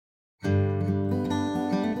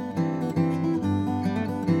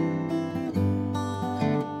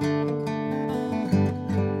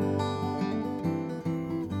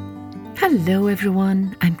Hello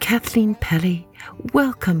everyone, I'm Kathleen Pelly.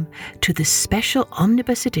 Welcome to the special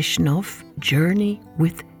omnibus edition of Journey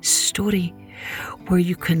with Story, where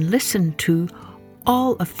you can listen to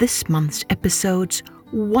all of this month's episodes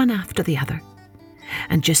one after the other.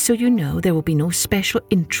 And just so you know, there will be no special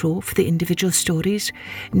intro for the individual stories,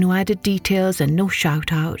 no added details and no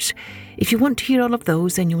shout-outs. If you want to hear all of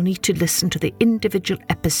those, then you'll need to listen to the individual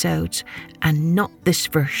episodes and not this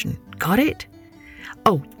version. Got it?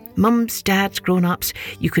 Oh, mums, dads, grown-ups,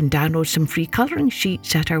 you can download some free colouring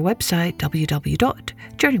sheets at our website,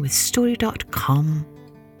 www.journeywithstory.com.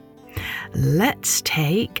 Let's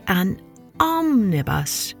take an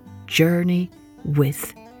omnibus journey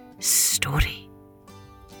with story.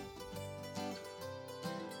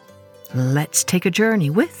 Let's take a journey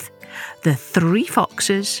with The Three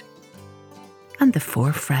Foxes and the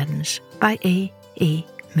Four Friends by A.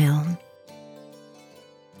 Milne.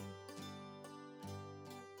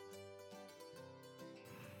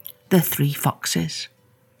 The Three Foxes.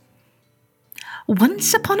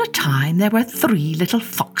 Once upon a time there were three little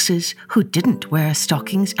foxes who didn't wear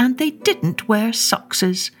stockings and they didn't wear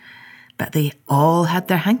sockses. But they all had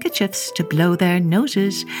their handkerchiefs to blow their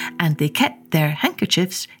noses, and they kept their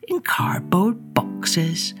handkerchiefs in cardboard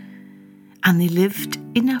boxes. And they lived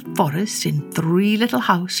in a forest in three little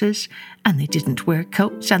houses, and they didn't wear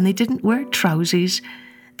coats and they didn't wear trousers.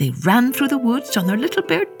 They ran through the woods on their little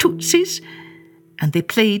bare tootsies, and they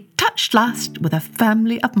played touch last with a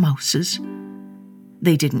family of mouses.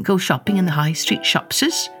 They didn't go shopping in the high street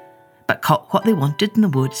shopses, but caught what they wanted in the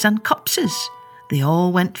woods and copses. They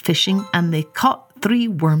all went fishing and they caught 3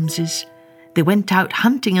 wormses. They went out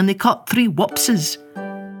hunting and they caught 3 wopses.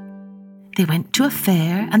 They went to a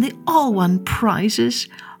fair and they all won prizes,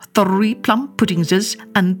 3 plum puddingses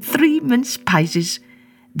and 3 mince pieses.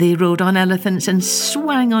 They rode on elephants and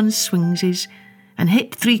swang on swingses and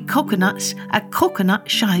hit 3 coconuts at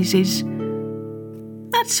coconut shies.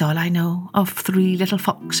 That's all I know of 3 little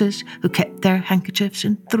foxes who kept their handkerchiefs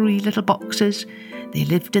in 3 little boxes. They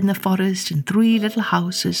lived in the forest in 3 little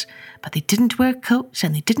houses, but they didn't wear coats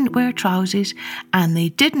and they didn't wear trousers and they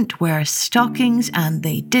didn't wear stockings and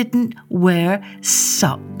they didn't wear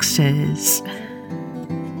sockses.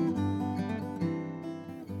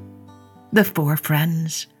 The Four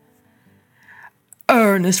Friends.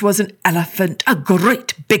 Ernest was an elephant, a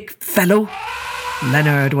great big fellow.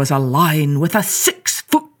 Leonard was a lion with a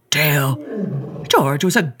 6-foot tail. George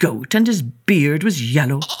was a goat and his beard was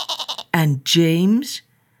yellow. And James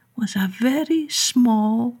was a very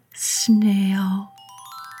small snail.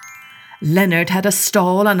 Leonard had a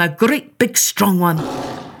stall and a great big strong one.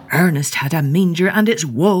 Ernest had a manger and its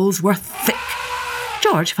walls were thick.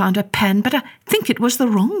 George found a pen, but I think it was the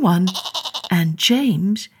wrong one. And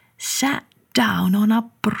James sat down on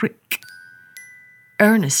a brick.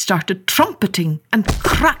 Ernest started trumpeting and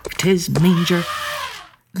cracked his manger.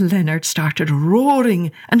 Leonard started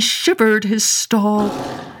roaring and shivered his stall.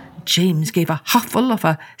 James gave a huffle of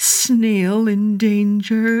a snail in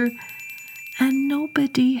danger, and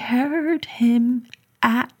nobody heard him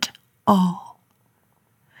at all.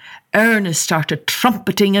 Ernest started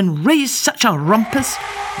trumpeting and raised such a rumpus.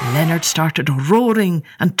 Leonard started roaring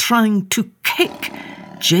and trying to kick.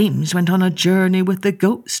 James went on a journey with the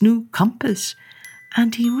goat's new compass,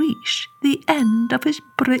 and he reached the end of his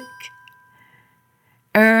brick.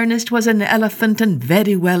 Ernest was an elephant and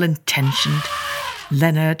very well intentioned.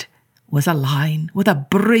 Leonard was a lion with a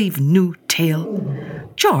brave new tail.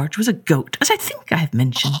 George was a goat, as I think I have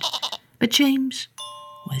mentioned. But James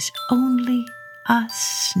was only a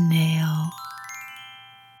snail.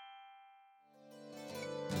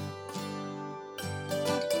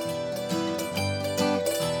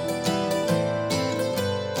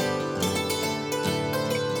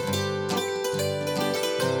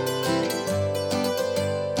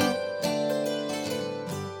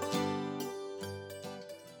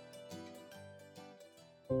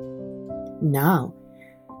 Now,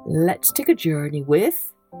 let's take a journey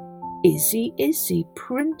with Izzy Izzy,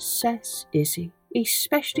 Princess Izzy,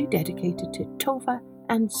 especially dedicated to Tova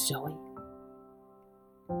and Zoe.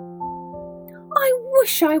 I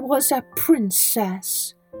wish I was a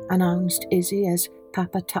princess, announced Izzy as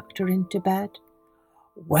Papa tucked her into bed.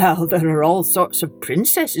 Well, there are all sorts of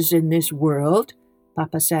princesses in this world,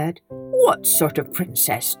 Papa said. What sort of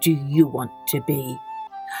princess do you want to be?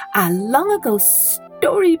 A long-ago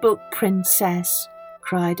storybook princess,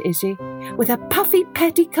 cried Izzy, with a puffy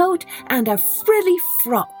petticoat and a frilly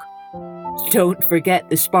frock. Don't forget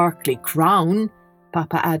the sparkly crown,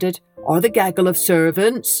 Papa added, or the gaggle of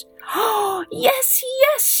servants. Oh, yes,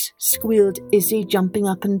 yes, squealed Izzy, jumping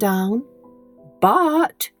up and down.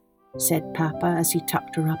 But, said Papa as he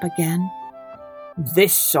tucked her up again,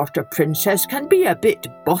 This sort of princess can be a bit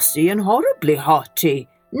bossy and horribly haughty,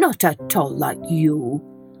 not at all like you."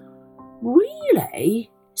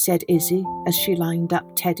 "Really?" said Izzy, as she lined up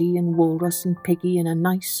Teddy and Walrus and Piggy in a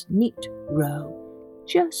nice, neat row,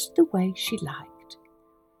 just the way she liked.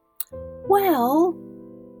 "Well,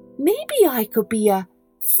 maybe I could be a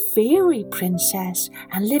fairy princess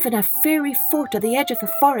and live in a fairy fort at the edge of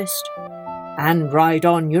the forest." "And ride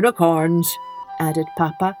on unicorns," added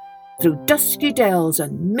Papa, "through dusky dells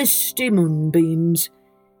and misty moonbeams."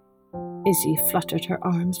 Izzy fluttered her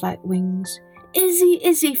arms like wings. "Izzy,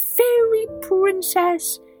 Izzy, fairy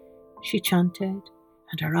princess," she chanted,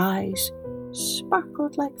 and her eyes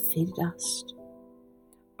sparkled like fairy dust.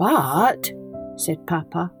 "But," said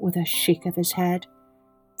Papa with a shake of his head,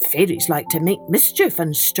 "fairies like to make mischief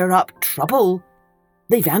and stir up trouble.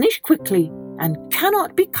 They vanish quickly and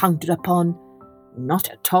cannot be counted upon, not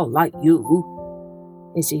at all like you."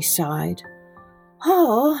 Izzy sighed.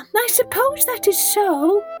 "Oh, I suppose that is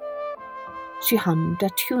so." She hummed a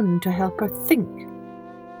tune to help her think.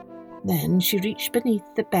 Then she reached beneath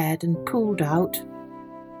the bed and pulled out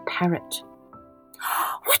Parrot.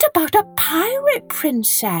 "What about a pirate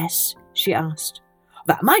princess?" she asked.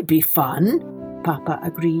 "That might be fun," Papa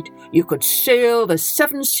agreed. "You could sail the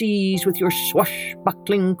 7 seas with your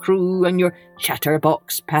swashbuckling crew and your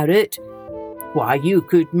chatterbox parrot. Why, you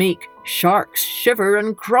could make sharks shiver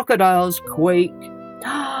and crocodiles quake."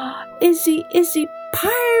 "Izzy, Izzy,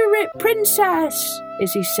 pirate princess,"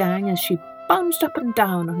 Izzy sang as she bounced up and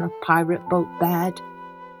down on her pirate boat bed.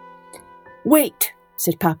 "Wait,"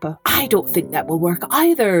 said Papa. "I don't think that will work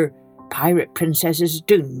either. Pirate princesses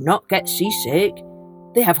do not get seasick.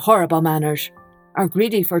 They have horrible manners, are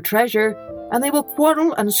greedy for treasure, and they will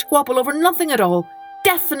quarrel and squabble over nothing at all.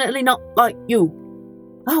 Definitely not like you."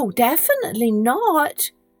 "Oh, definitely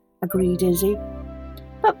not," agreed Izzy.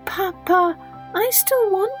 "But Papa, I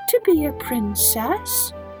still want to be a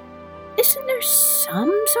princess. Isn't there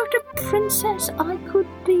some sort of princess I could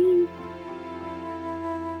be?"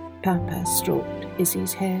 Papa stroked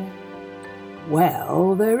Izzy's hair.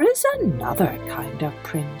 "Well, there is another kind of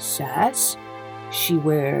princess. She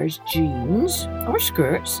wears jeans or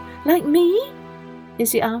skirts." "Like me?"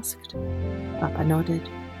 Izzy asked. Papa nodded.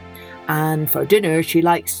 "And for dinner she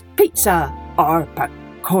likes pizza or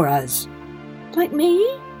pakoras." "Like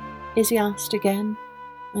me?" Izzy asked again,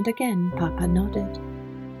 and again Papa nodded.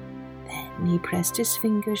 Then he pressed his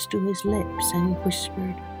fingers to his lips and he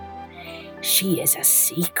whispered, "She is a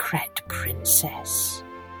secret princess,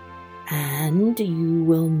 and you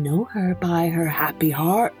will know her by her happy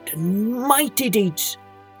heart and mighty deeds."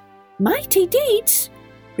 "Mighty deeds?"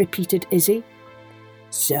 repeated Izzy.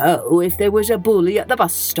 "So, if there was a bully at the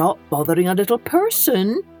bus stop bothering a little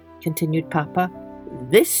person," continued Papa,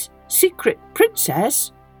 "this secret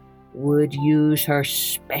princess would use her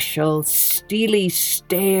special steely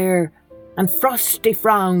stare and frosty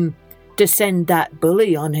frown to send that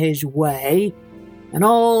bully on his way, and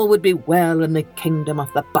all would be well in the kingdom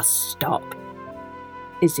of the bus stop."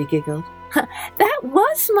 Izzy giggled. "That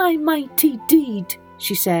was my mighty deed,"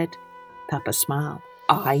 she said. Papa smiled.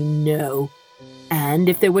 "I know. And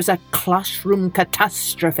if there was a classroom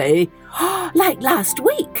catastrophe—" "Like last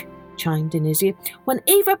week," chimed in Izzy, "when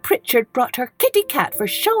Ava Pritchard brought her kitty cat for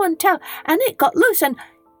show and tell, and it got loose and—"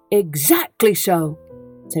 "Exactly so,"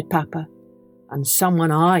 said Papa. "And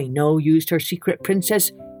someone I know used her secret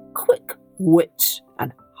princess' quick wits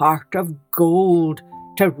and heart of gold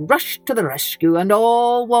to rush to the rescue, and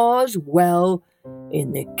all was well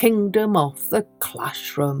in the kingdom of the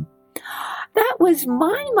classroom." "That was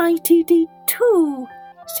my mighty deed too,"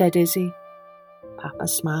 said Izzy. Papa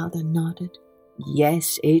smiled and nodded.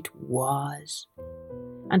 "Yes, it was.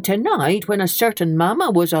 And tonight, when a certain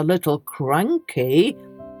mamma was a little cranky,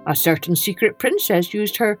 a certain secret princess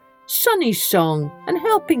used her sunny song and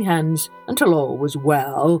helping hands until all was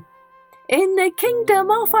well." "In the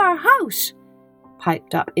kingdom of our house,"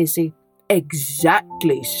 piped up Izzy.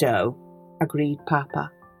 "Exactly so," agreed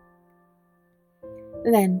Papa.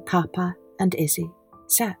 Then Papa and Izzy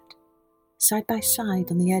sat side by side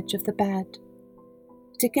on the edge of the bed.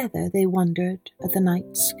 Together they wondered at the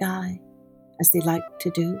night sky, as they liked to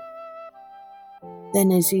do.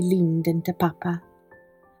 Then Izzy leaned into Papa,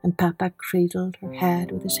 and Papa cradled her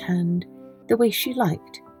head with his hand the way she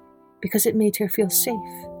liked, because it made her feel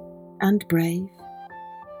safe and brave.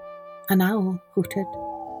 An owl hooted.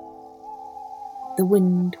 The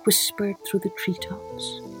wind whispered through the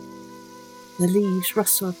treetops. The leaves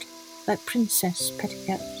rustled like princess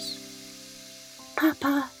petticoats.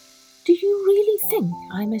 "Papa, do you really think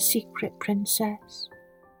I'm a secret princess?"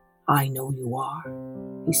 "I know you are,"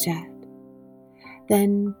 he said.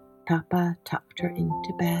 Then Papa tucked her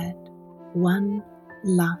into bed one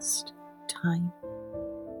last time.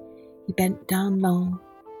 He bent down low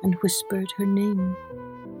and whispered her name,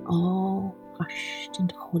 all hushed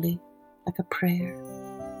and holy like a prayer.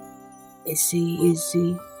 Izzy,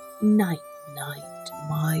 Izzy, night, night,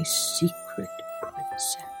 my secret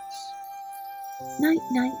princess. Night,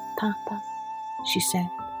 night, Papa, she said,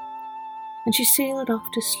 and she sailed off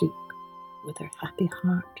to sleep with her happy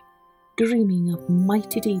heart, dreaming of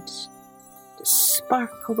mighty deeds to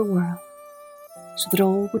sparkle the world so that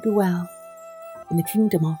all would be well in the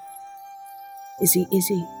kingdom of Izzy,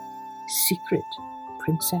 Izzy, secret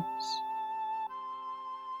princess.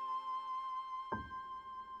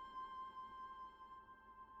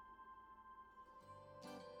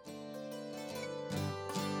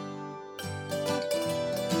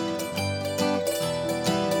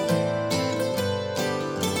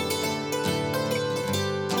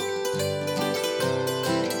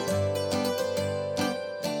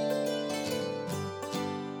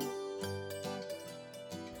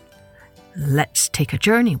 Let's take a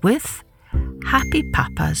journey with Happy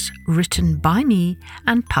Papas, written by me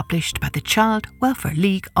and published by the Child Welfare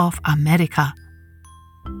League of America.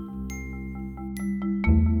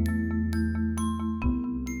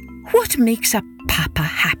 What makes a papa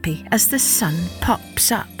happy as the sun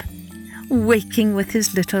pops up? Waking with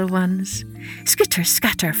his little ones. Skitter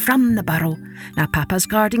scatter from the burrow. Now papa's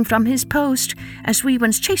guarding from his post, as wee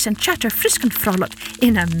ones chase and chatter, frisk and frolic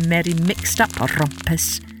in a merry mixed up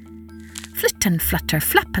rumpus. Flit and flutter,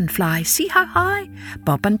 flap and fly, see how high?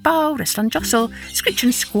 Bob and bow, wrestle and jostle, screech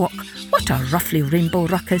and squawk, what a roughly rainbow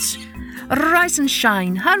ruckus. Rise and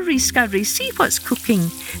shine, hurry scurry, see what's cooking,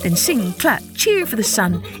 then sing, clap, cheer for the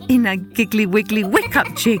sun in a giggly wiggly wake up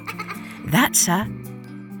jig. That's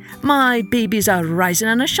my babies are rising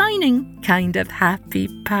and a shining, kind of happy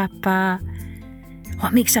papa.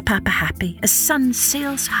 What makes a papa happy as sun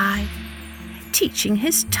sails high? Teaching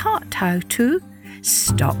his tot how to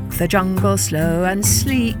stalk the jungle slow and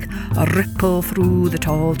sleek, ripple through the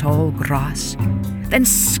tall, tall grass, then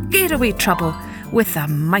scare away trouble with a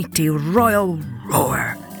mighty royal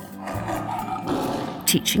roar.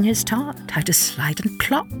 Teaching his tot how to slide and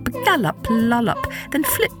plop, gallop, lollop, then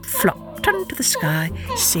flip, flop, turn to the sky,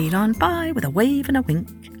 sail on by with a wave and a wink.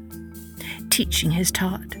 Teaching his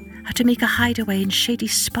tot how to make a hideaway in shady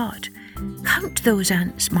spot, count those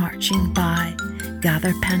ants marching by,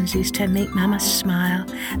 gather pansies to make Mama smile.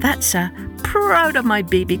 That's a proud of my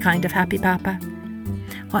baby kind of happy papa.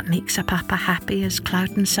 What makes a papa happy as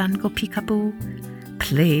cloud and sun go peekaboo?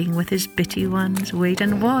 Playing with his bitty ones, wade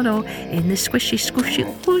and wallow in the squishy,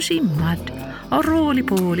 squishy, oozy mud, or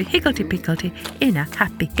roly-poly, higgledy-piggledy in a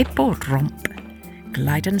happy hippo romp.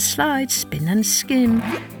 Glide and slide, spin and skim,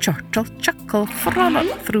 chortle, chuckle, frolic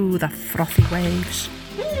through the frothy waves.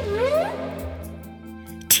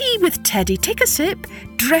 Tea with Teddy, take a sip,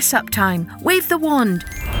 dress up time, wave the wand.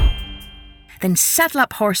 Then saddle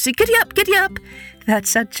up horsey, giddy up,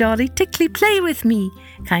 that's a jolly tickly play with me,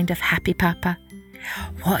 kind of happy papa.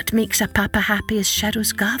 What makes a papa happy as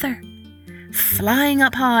shadows gather? Flying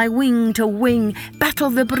up high, wing to wing,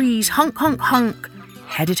 battle the breeze, honk, honk, honk,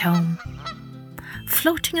 headed home.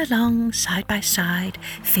 Floating along side by side,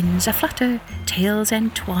 fins a-flutter, tails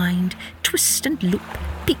entwined, twist and loop,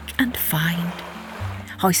 peek and find.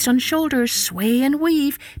 Hoist on shoulders, sway and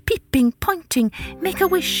weave, peeping, pointing, make a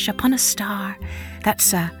wish upon a star.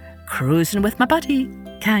 That's a cruising with my buddy,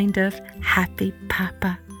 kind of happy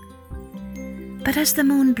papa. But as the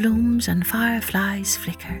moon blooms and fireflies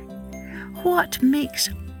flicker, what makes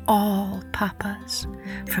all papas,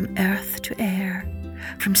 from earth to air,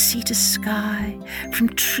 from sea to sky, from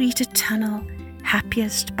tree to tunnel,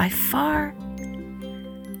 happiest by far?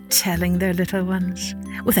 Telling their little ones,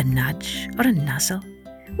 with a nudge or a nuzzle,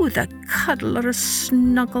 with a cuddle or a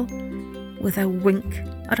snuggle, with a wink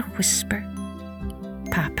or a whisper,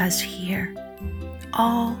 Papa's here.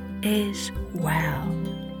 All is well.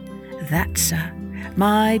 That's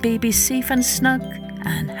my baby's safe and snug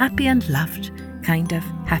and happy and loved, kind of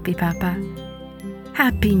happy papa.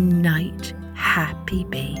 Happy night, happy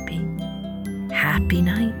baby. Happy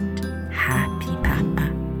night, happy papa.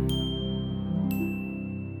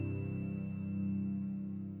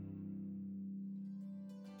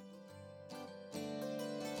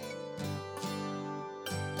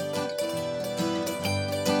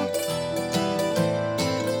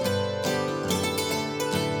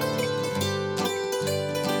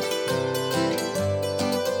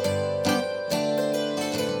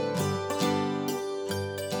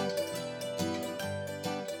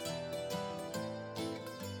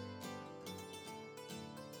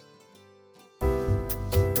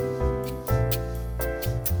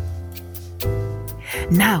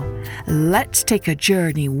 Now, let's take a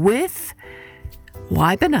journey with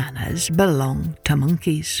Why Bananas Belong to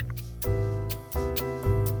Monkeys.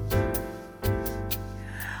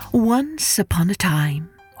 Once upon a time,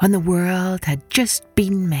 when the world had just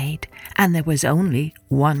been made and there was only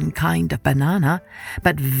one kind of banana,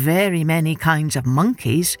 but very many kinds of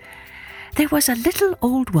monkeys, there was a little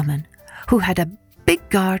old woman who had a big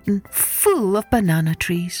garden full of banana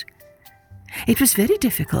trees. It was very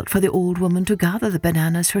difficult for the old woman to gather the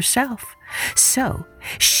bananas herself, so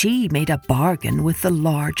she made a bargain with the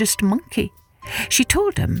largest monkey. She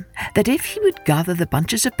told him that if he would gather the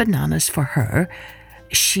bunches of bananas for her,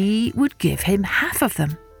 she would give him half of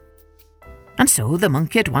them. And so the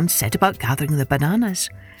monkey at once set about gathering the bananas.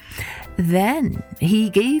 Then he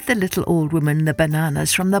gave the little old woman the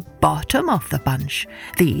bananas from the bottom of the bunch.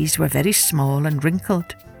 These were very small and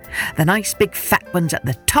wrinkled. The nice big fat ones at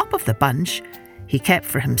the top of the bunch he kept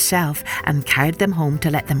for himself and carried them home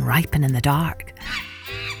to let them ripen in the dark.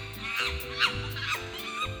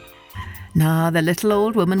 Now the little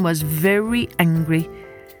old woman was very angry.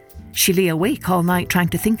 She lay awake all night trying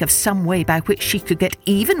to think of some way by which she could get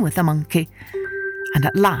even with the monkey. And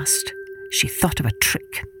at last she thought of a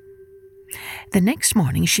trick. The next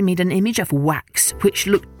morning she made an image of wax which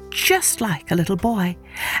looked just like a little boy,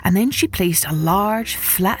 and then she placed a large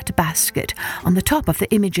flat basket on the top of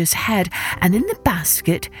the image's head, and in the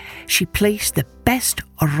basket she placed the best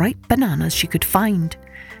ripe bananas she could find.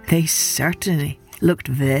 They certainly looked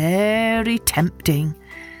very tempting.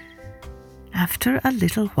 After a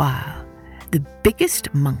little while, the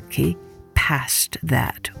biggest monkey passed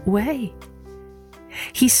that way.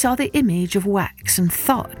 He saw the image of wax and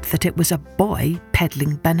thought that it was a boy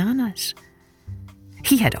peddling bananas.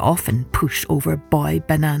 He had often pushed over boy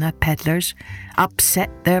banana peddlers, upset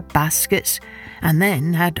their baskets, and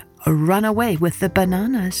then had run away with the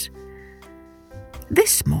bananas.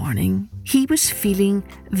 This morning he was feeling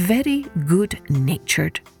very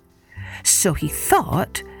good-natured, so he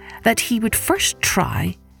thought that he would first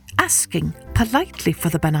try asking politely for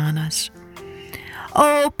the bananas.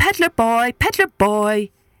 "Oh, peddler boy,"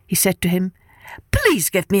 he said to him, "please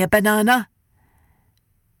give me a banana."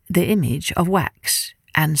 The image of wax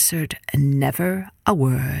answered never a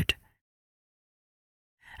word.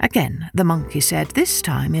 Again the monkey said, this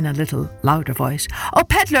time in a little louder voice, "Oh,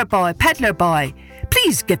 peddler boy,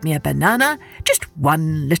 please give me a banana, just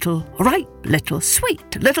one little ripe, little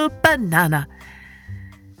sweet little banana."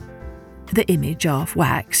 The image of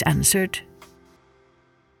wax answered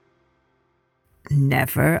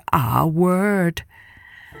never a word.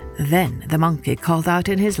 Then the monkey called out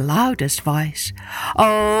in his loudest voice,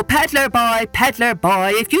 "Oh, peddler boy,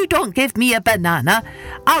 if you don't give me a banana,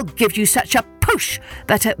 I'll give you such a push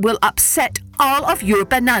that it will upset all of your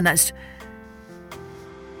bananas."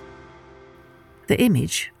 The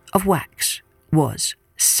image of wax was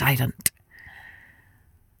silent.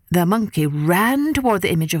 The monkey ran toward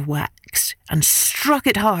the image of wax and struck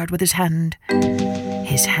it hard with his hand.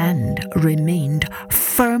 His hand remained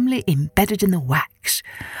firmly embedded in the wax.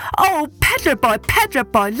 "Oh, peddler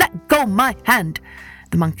boy, let go my hand,"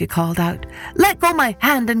 the monkey called out. "Let go my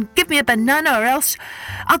hand and give me a banana, or else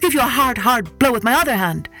I'll give you a hard blow with my other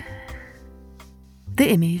hand." The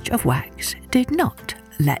image of wax did not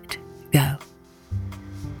let go.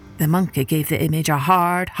 The monkey gave the image a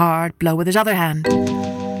hard blow with his other hand.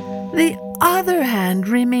 The other hand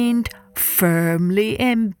remained firmly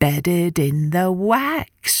embedded in the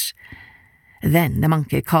wax. Then the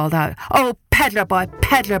monkey called out, "Oh, peddler boy,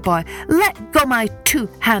 let go my two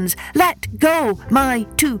hands, let go my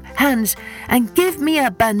two hands, and give me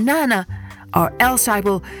a banana, or else I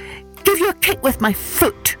will give you a kick with my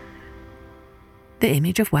foot." The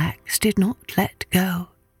image of wax did not let go.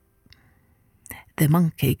 The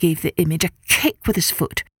monkey gave the image a kick with his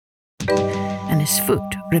foot, and his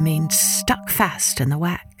foot remained stuck fast in the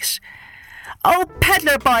wax. "Oh,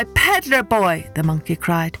 peddler boy, the monkey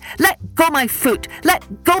cried, "let go my foot,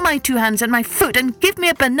 let go my two hands and my foot, and give me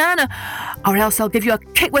a banana, or else I'll give you a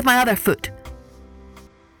kick with my other foot."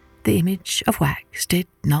 The image of wax did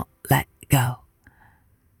not let go.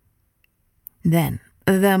 Then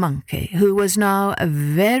the monkey, who was now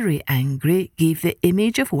very angry, gave the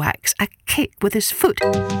image of wax a kick with his foot,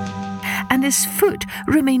 and his foot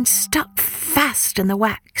remained stuck fast in the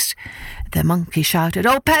wax. The monkey shouted,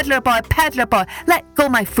 "Oh, peddler boy, let go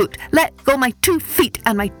my foot, let go my 2 feet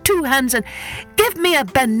and my 2 hands, and give me a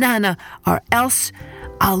banana, or else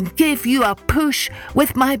I'll give you a push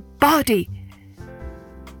with my body."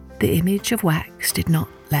 The image of wax did not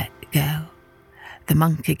let go. The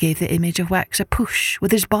monkey gave the image of wax a push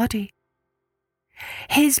with his body.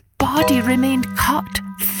 His body remained caught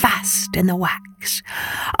fast in the wax. wax.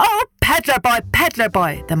 "Oh, peddler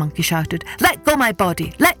boy," the monkey shouted. Let go my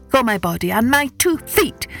body, and my 2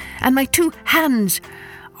 feet, and my 2 hands,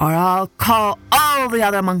 or I'll call all the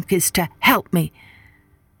other monkeys to help me."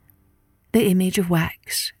 The image of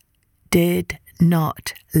wax did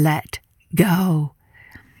not let go.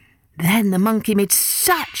 Then the monkey made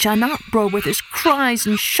such an uproar with his cries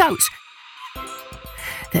and shouts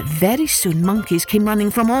that very soon monkeys came running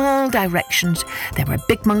from all directions. There were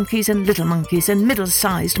big monkeys and little monkeys and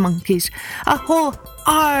middle-sized monkeys. A whole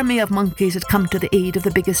army of monkeys had come to the aid of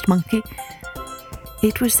the biggest monkey.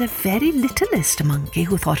 It was the very littlest monkey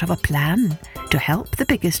who thought of a plan to help the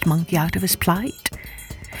biggest monkey out of his plight.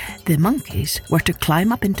 The monkeys were to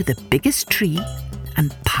climb up into the biggest tree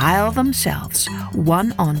and pile themselves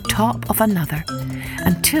one on top of another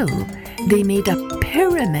until they made a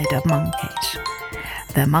pyramid of monkeys.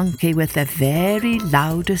 The monkey with the very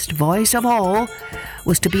loudest voice of all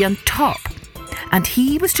was to be on top, and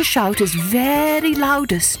he was to shout his very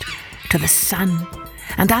loudest to the sun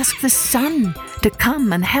and ask the sun to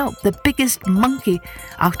come and help the biggest monkey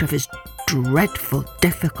out of his dreadful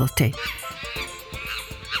difficulty.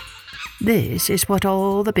 This is what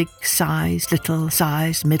all the big-sized,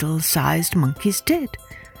 little-sized, middle-sized monkeys did.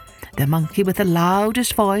 The monkey with the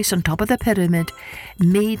loudest voice on top of the pyramid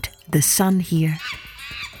made the sun hear.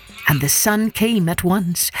 And the sun came at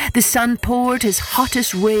once. The sun poured his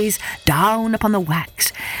hottest rays down upon the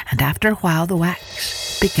wax, and after a while the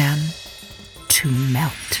wax began to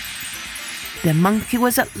melt. The monkey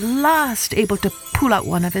was at last able to pull out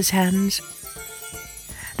one of his hands.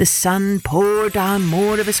 The sun poured down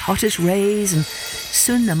more of his hottest rays, and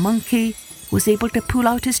soon the monkey was able to pull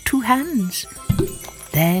out his 2 hands.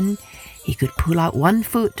 Then he could pull out 1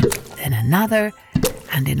 foot, then another,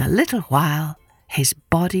 and in a little while his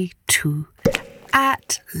body too.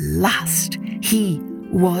 At last he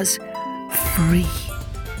was free.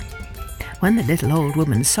 When the little old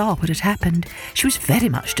woman saw what had happened, she was very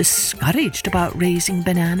much discouraged about raising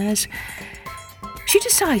bananas. She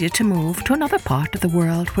decided to move to another part of the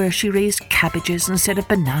world where she raised cabbages instead of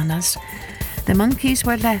bananas. The monkeys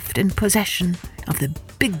were left in possession of the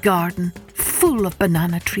big garden full of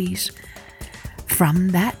banana trees. From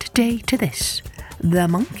that day to this, the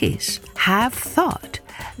monkeys have thought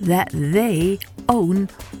that they own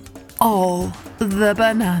all the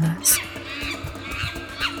bananas.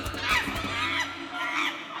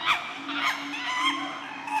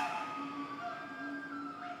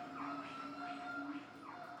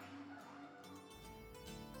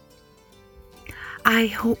 I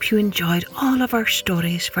hope you enjoyed all of our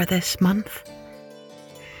stories for this month.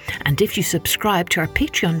 And if you subscribe to our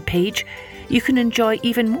Patreon page, you can enjoy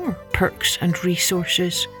even more perks and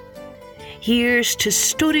resources. Here's to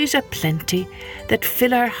stories aplenty that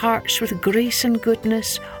fill our hearts with grace and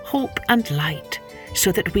goodness, hope and light,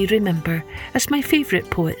 so that we remember, as my favourite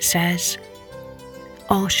poet says,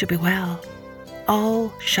 all shall be well,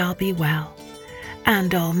 all shall be well,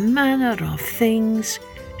 and all manner of things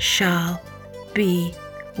shall be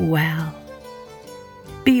well.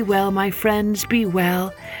 Be well, my friends, be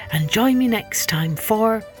well, and join me next time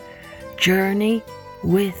for Journey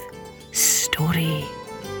with Story.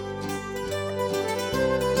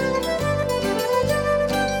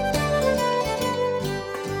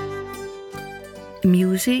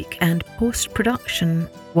 Music and post-production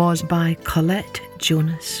was by Colette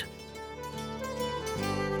Jonas.